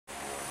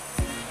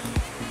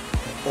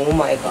Oh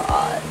my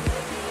god.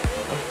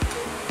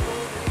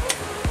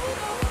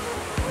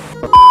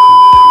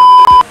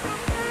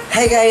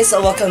 Hi guys,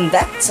 welcome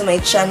back to my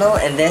channel,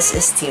 and this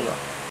is Timo.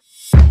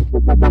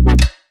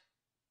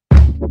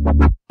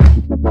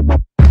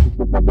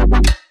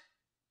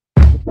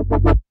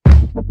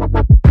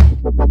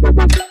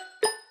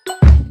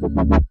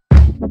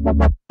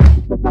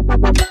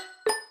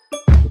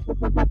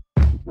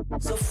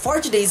 So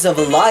for today's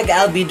vlog,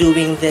 I'll be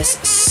doing this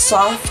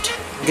soft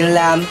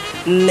glam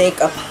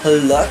makeup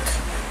look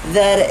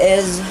that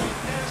is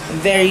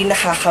very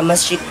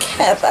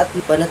nakakamasikip at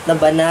banat na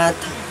banat.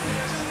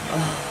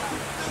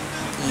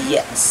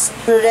 Yes,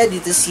 we're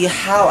ready to see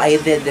how I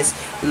did this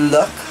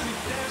look.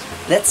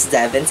 Let's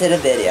dive into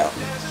the video.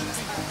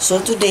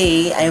 So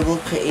today, I will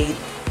create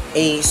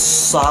a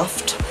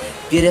soft,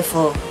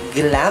 beautiful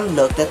glam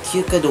look that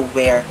you could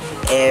wear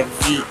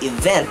every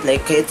event.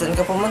 Like, kahit saan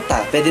ka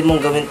pumunta, pwede mong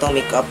gawin tong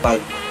makeup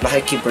pag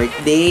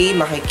makiki-birthday,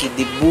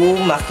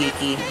 makiki-debut,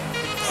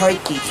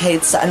 makiki-party.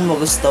 Kahit saan mo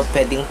gusto,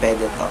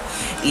 pwedeng-pwede to.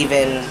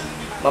 Even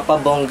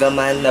mapabongga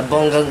man, na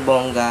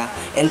bonggang-bongga,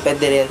 and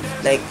pwede rin,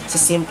 like, sa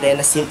simple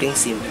na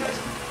simpleng-simple.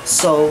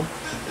 So,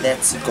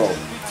 let's go.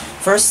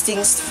 First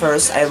things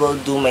first, I will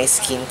do my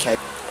skincare.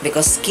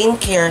 Because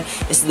skincare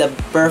is the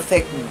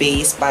perfect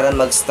base para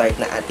mag-start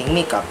na ating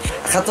makeup.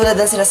 Katulad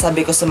ng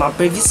sinasabi ko sa mga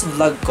previous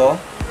vlog ko,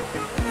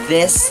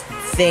 this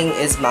thing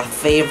is my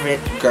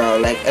favorite, girl.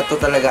 Like,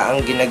 ito talaga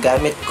ang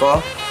ginagamit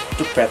ko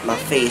to prep my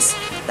face.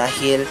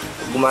 Dahil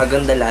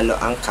gumaganda lalo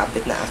ang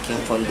kapit na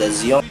aking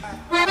fondasyon.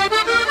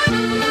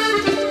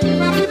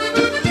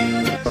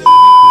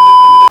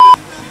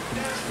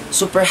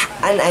 Super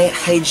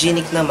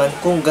unhygienic naman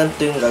kung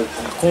ganito yung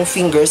kung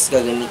fingers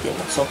gagamitin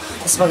mo. So,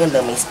 mas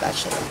maganda may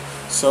spatula.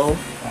 So,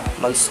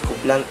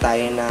 mag-scoop lang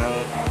tayo ng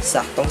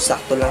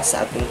saktong-sakto lang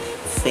sa ating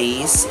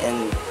face,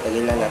 and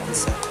lagyan lang natin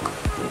sa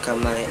ating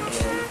kamay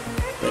and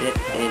put it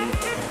in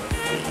our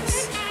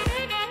face.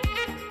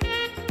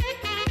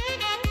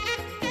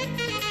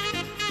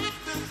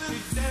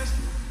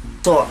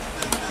 So,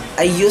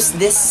 I use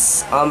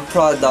this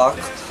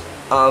product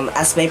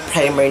as my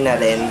primer na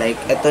rin. Like,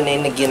 ito na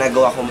yung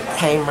ginagawa kong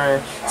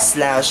primer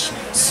slash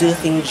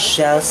soothing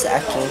gel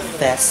sa aking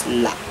face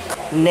lock.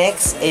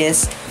 Next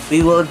is,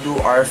 we will do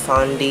our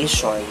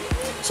foundation.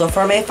 So,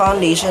 for my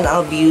foundation,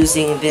 I'll be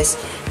using this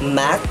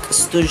MAC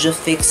Studio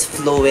Fix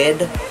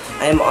Fluid.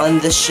 I'm on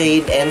the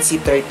shade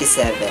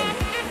NC37.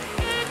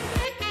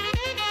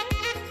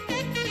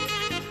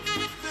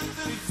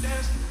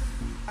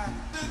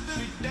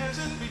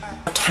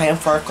 Time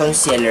for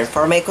concealer.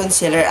 For my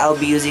concealer, I'll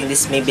be using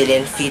this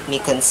Maybelline Fit Me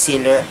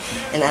Concealer,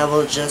 and I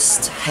will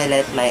just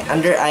highlight my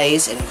under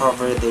eyes and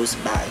cover those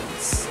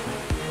bags.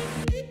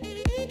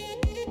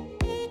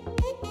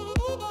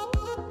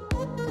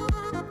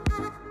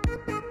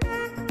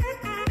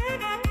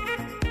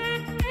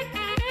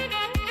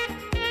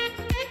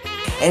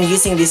 And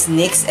using this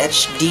NYX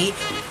HD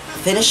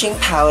finishing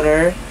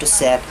powder to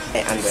set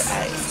my under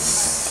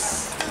eyes.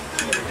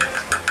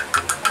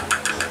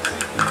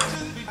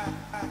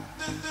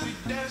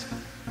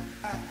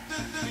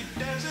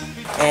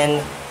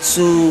 And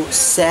to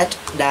set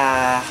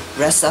the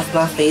rest of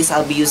my face,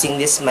 I'll be using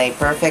this my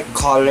Perfect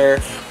Color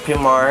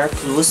Primar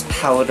Plus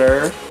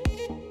powder.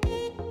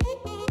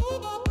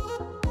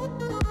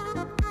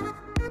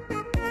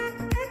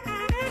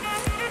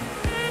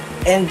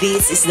 And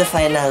this is the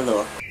final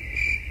look.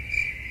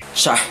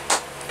 Sure.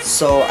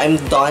 So I'm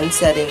done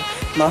setting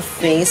my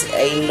face.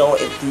 I know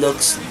it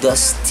looks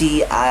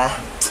dusty,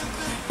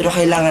 pero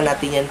kailangan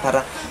natin yan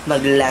para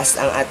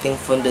mag-last ang ating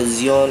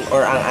fondasyon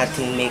or ang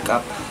ating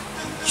makeup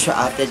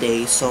throughout the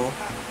day. So,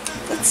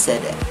 let's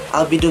set it.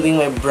 I'll be doing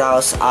my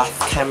brows off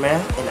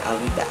camera and I'll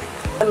be back.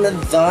 I'm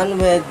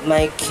done with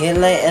my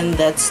kilay and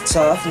that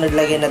stuff.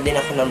 Naglagay na din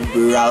ako ng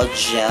brow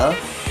gel.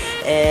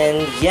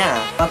 And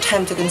yeah, now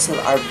time to conceal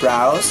our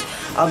brows.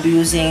 I'll be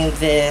using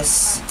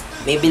this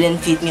Maybelline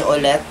Fit Me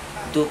ulit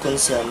to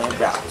conceal my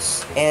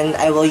brows. And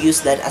I will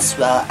use that as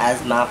well as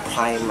my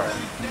primer.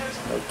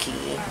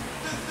 Okay.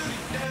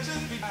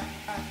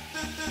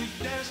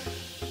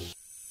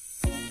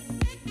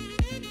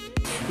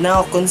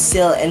 Now,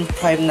 conceal and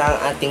prime na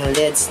ang ating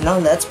lids. Now,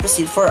 let's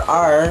proceed for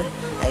our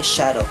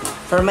eyeshadow.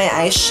 For my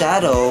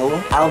eyeshadow,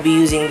 I'll be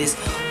using this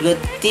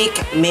Lutik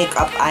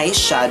Makeup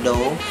Eyeshadow.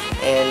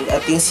 And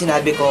ito yung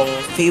sinabi kong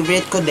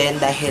favorite ko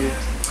din dahil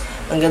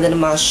ang ganda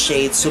ng mga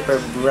shades, super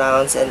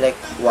browns and like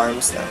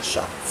warms lang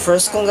siya.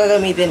 First kong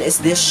gagamitin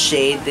is this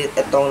shade.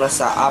 Itong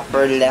nasa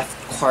upper left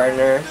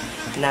corner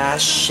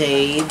na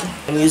shade.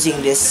 I'm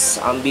using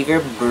this bigger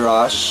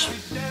brush.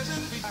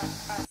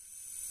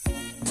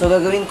 So,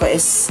 gagawin ko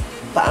is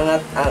paangat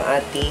ang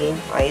ating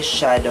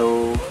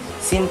eyeshadow.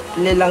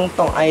 Simple lang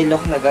tong eye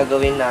look na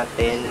gagawin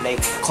natin.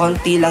 Like,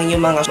 konti lang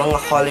yung mga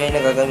color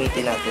na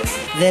gagamitin natin.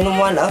 Then,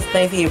 one of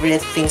my favorite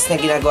things na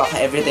ginagawa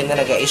ko every time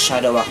na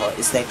nag-eyeshadow ako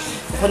is like,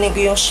 kukunin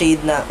ko yung shade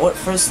na, or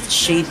first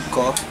shade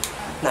ko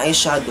na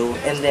eyeshadow.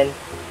 And then,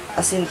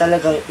 as in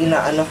talagang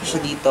inaano ko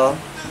siya dito.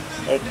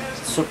 Like,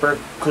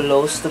 super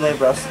close to my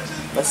brows.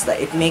 Basta,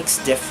 it makes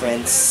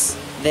difference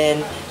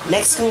Then,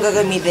 next kong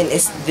gagamitin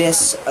is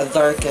this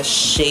darkest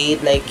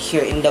shade, like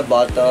here in the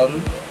bottom,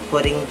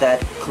 putting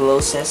that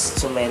closest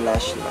to my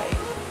lash line.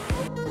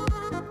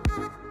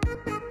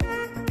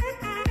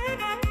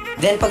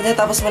 Then, pag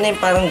natapos mo na yung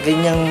parang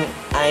ganyang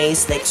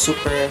eyes, like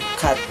super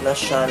cut na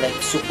siya, like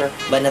super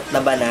banat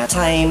na banat,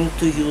 time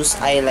to use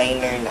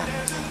eyeliner na.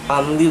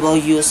 We will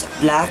use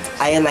black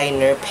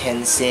eyeliner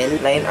pencil,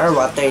 line our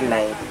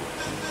waterline.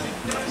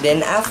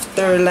 Then,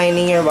 after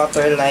lining your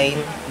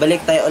waterline,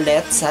 balik tayo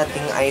ulit sa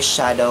ating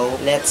eyeshadow.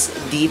 Let's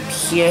dip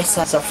here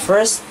sa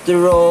first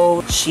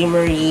row,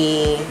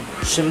 shimmery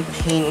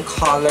champagne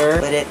color.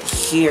 Put it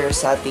here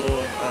sa ating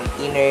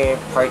inner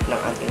part ng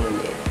ating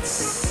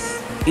lids.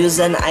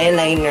 Use an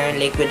eyeliner,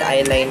 liquid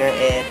eyeliner,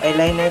 and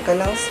eyeliner ka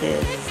lang,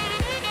 sis.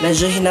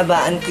 Medyo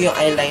hinabaan ko yung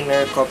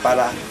eyeliner ko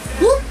para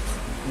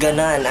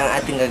ganan ang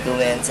ating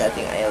gagawin sa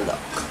ating eye look.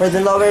 For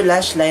the lower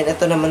lash line,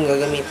 ito naman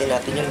gagamitin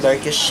natin yung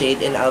darkest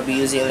shade, and I'll be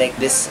using like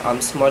this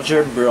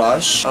smudger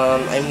brush.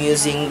 I'm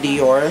using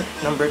Dior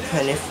number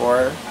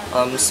 24.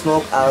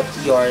 Smoke out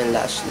your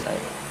lash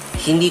line.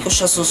 Hindi ko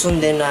siya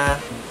susundin na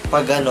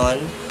pag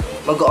ganon.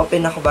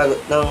 Mag-open ako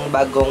ng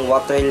bagong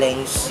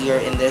waterline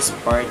here in this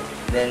part.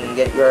 Then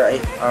get your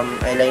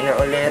eyeliner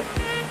ulit.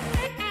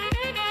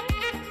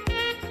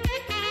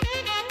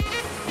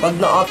 Pag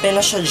na-open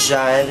na siya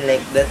dyan,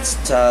 like that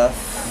stuff,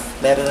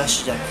 meron na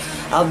siya dyan.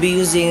 I'll be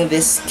using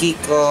this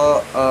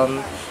Kiko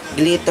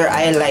glitter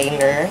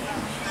eyeliner.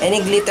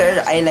 Any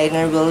glitter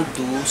eyeliner will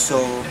do.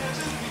 So,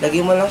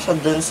 lagay mo lang siya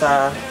dun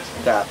sa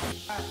gap.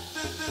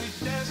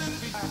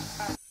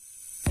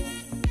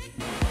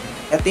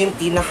 Ito yung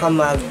pinaka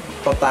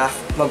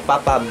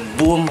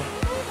magpapa-boom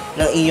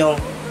ng iyong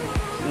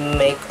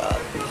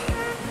makeup.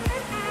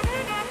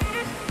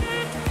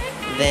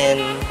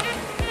 Then,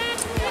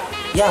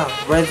 yeah,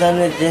 we're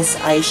done with this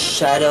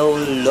eyeshadow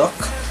look.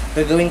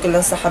 Gagawin ko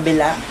lang sa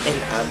kabila, and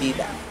I'll be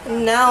back.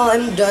 Now,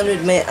 I'm done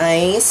with my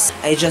eyes.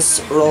 I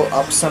just roll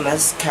up some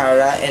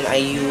mascara, and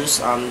I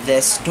use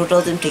this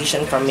Total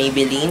Temptation from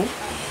Maybelline.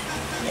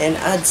 And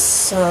add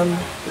some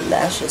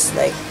lashes,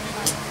 like,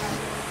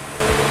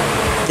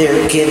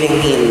 they're giving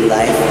me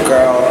life,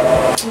 girl.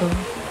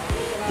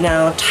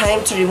 Now,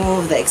 time to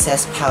remove the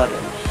excess powder.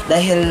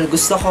 Dahil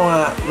gusto ko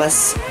nga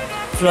mas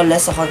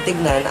flawless akong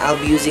tignan, I'll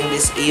be using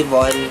this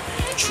Avon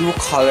True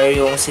Color,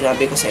 yung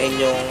sinabi ko sa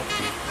inyong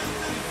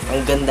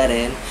ang ganda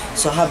rin.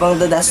 So, habang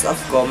the-dust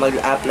off ko,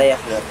 mag-apply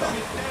ako na to.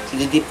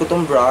 I-dip ko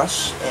tong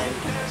brush and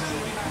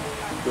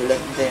do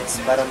like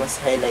this para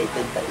mas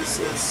highlighted tayo,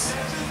 sis.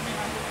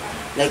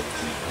 Like,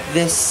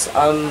 this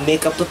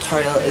makeup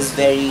tutorial is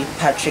very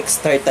Patrick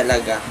Star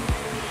talaga.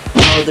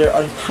 Powder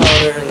on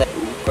powder, like,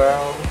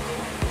 girl,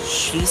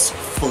 she's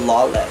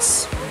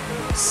flawless.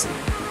 See,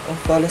 ang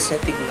flawless na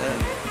tignan.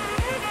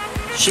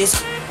 She's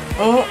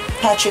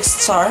Patrick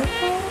Star.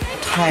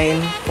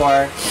 Time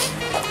for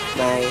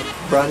my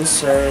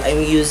bronzer.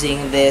 I'm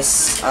using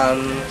this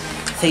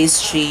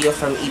Face Trio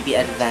from EB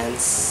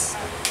Advance.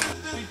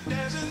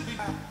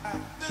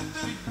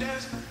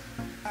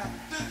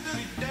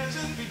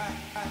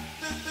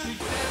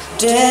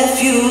 Dear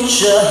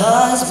future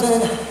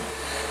husband,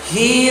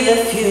 hear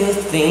the few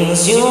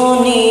things you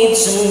need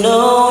to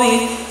know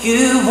if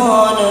you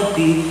wanna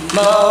be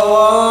my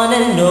one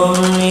and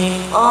only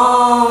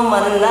all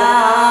my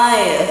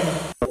life.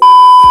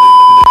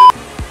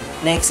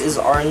 Next is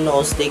our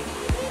nose. Like,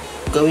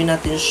 gawin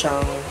natin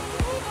siyang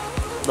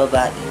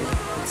babae.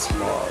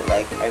 Small,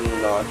 like I'm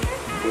not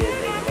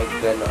breathing, like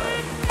ganon.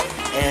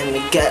 And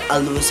get a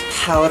loose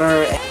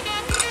powder.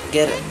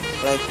 Get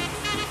like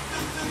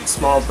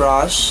small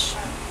brush.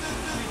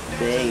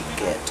 Bake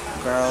it,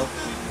 girl.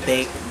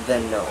 Bake the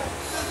nose.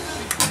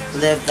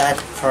 Leave that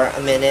for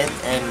a minute,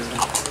 and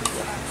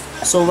yeah.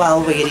 So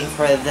while waiting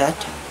for that,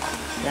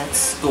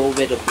 let's go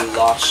with a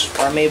blush.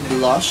 For my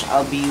blush,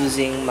 I'll be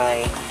using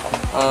my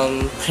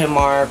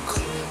Primark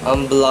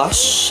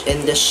blush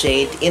in the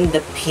shade in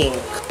the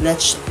pink.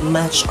 Let's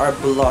match our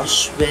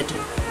blush with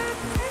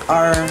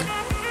our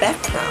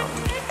background.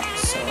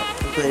 So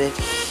put it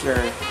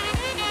here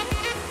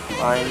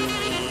on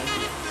the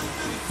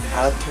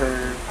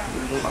outer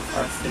rim of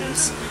our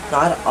face,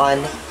 not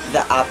on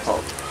the apple.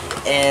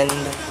 And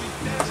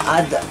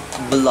add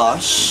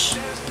blush,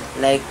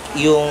 like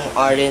yung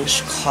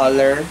orange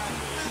color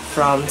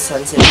from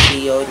Sunset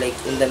Trio, like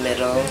in the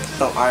middle,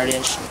 the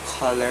orange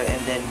color, and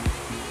then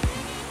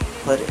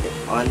put it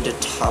on the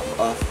top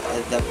of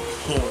the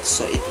pink,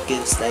 so it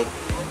gives like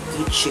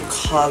peachy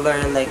color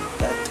like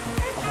that.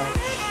 Oh,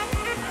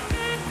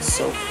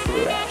 so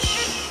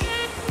fresh.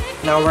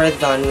 Now we're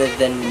done with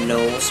the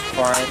nose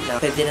part. Now,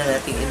 pwede na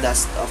natin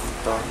i-dust off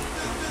to.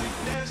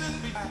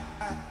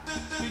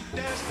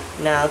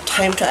 Now,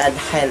 time to add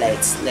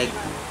highlights, like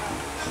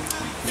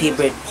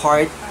favorite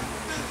part.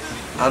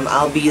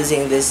 I'll be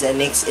using this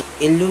NYX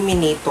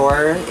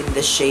Illuminator in the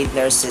shade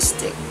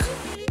Narcissistic.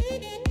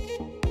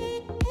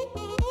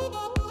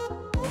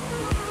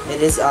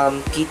 It is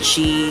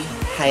peachy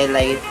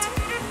highlight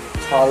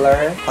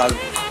color. Pag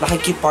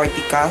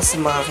makikiparty ka sa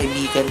mga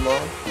kaibigan mo,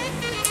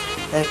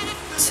 like,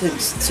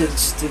 tugs,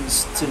 tugs,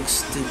 tugs,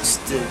 tugs, tugs,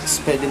 tugs.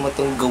 Pwede mo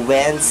itong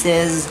gawin,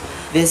 sis.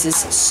 This is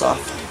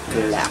soft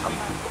glam.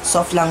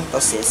 Soft lang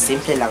to, sis.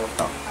 Simple lang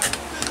to.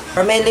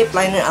 For my lip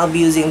liner, I'll be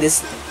using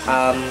this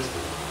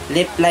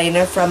lip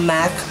liner from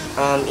MAC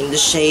in the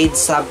shade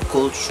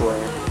Subculture.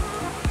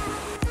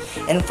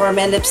 And for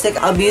my lipstick,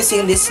 I'll be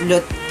using this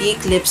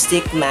Lipstick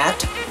Lipstick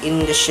Matte in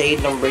the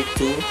shade number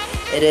 2.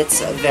 And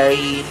it's a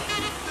very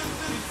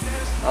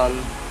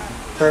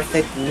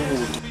perfect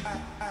nude.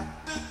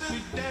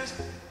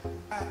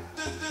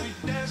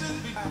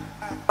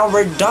 Now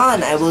we're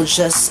done. I will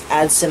just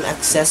add some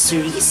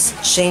accessories,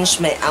 change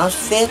my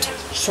outfit,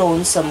 throw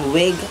on some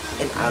wig,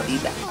 and I'll be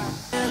back.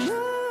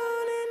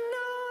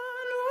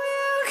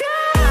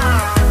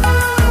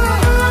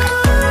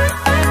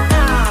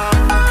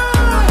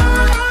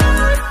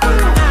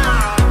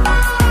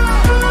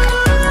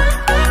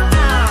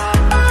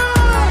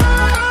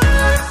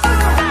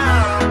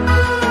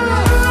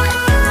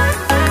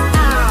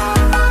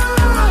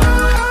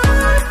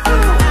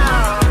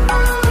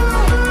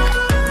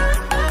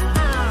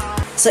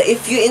 So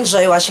if you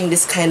enjoy watching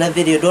this kind of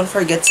video, don't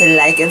forget to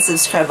like and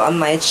subscribe on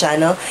my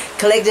channel.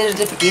 Click the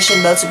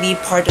notification bell to be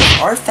part of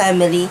our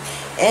family.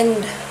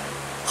 And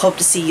hope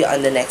to see you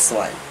on the next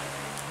one.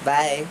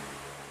 Bye!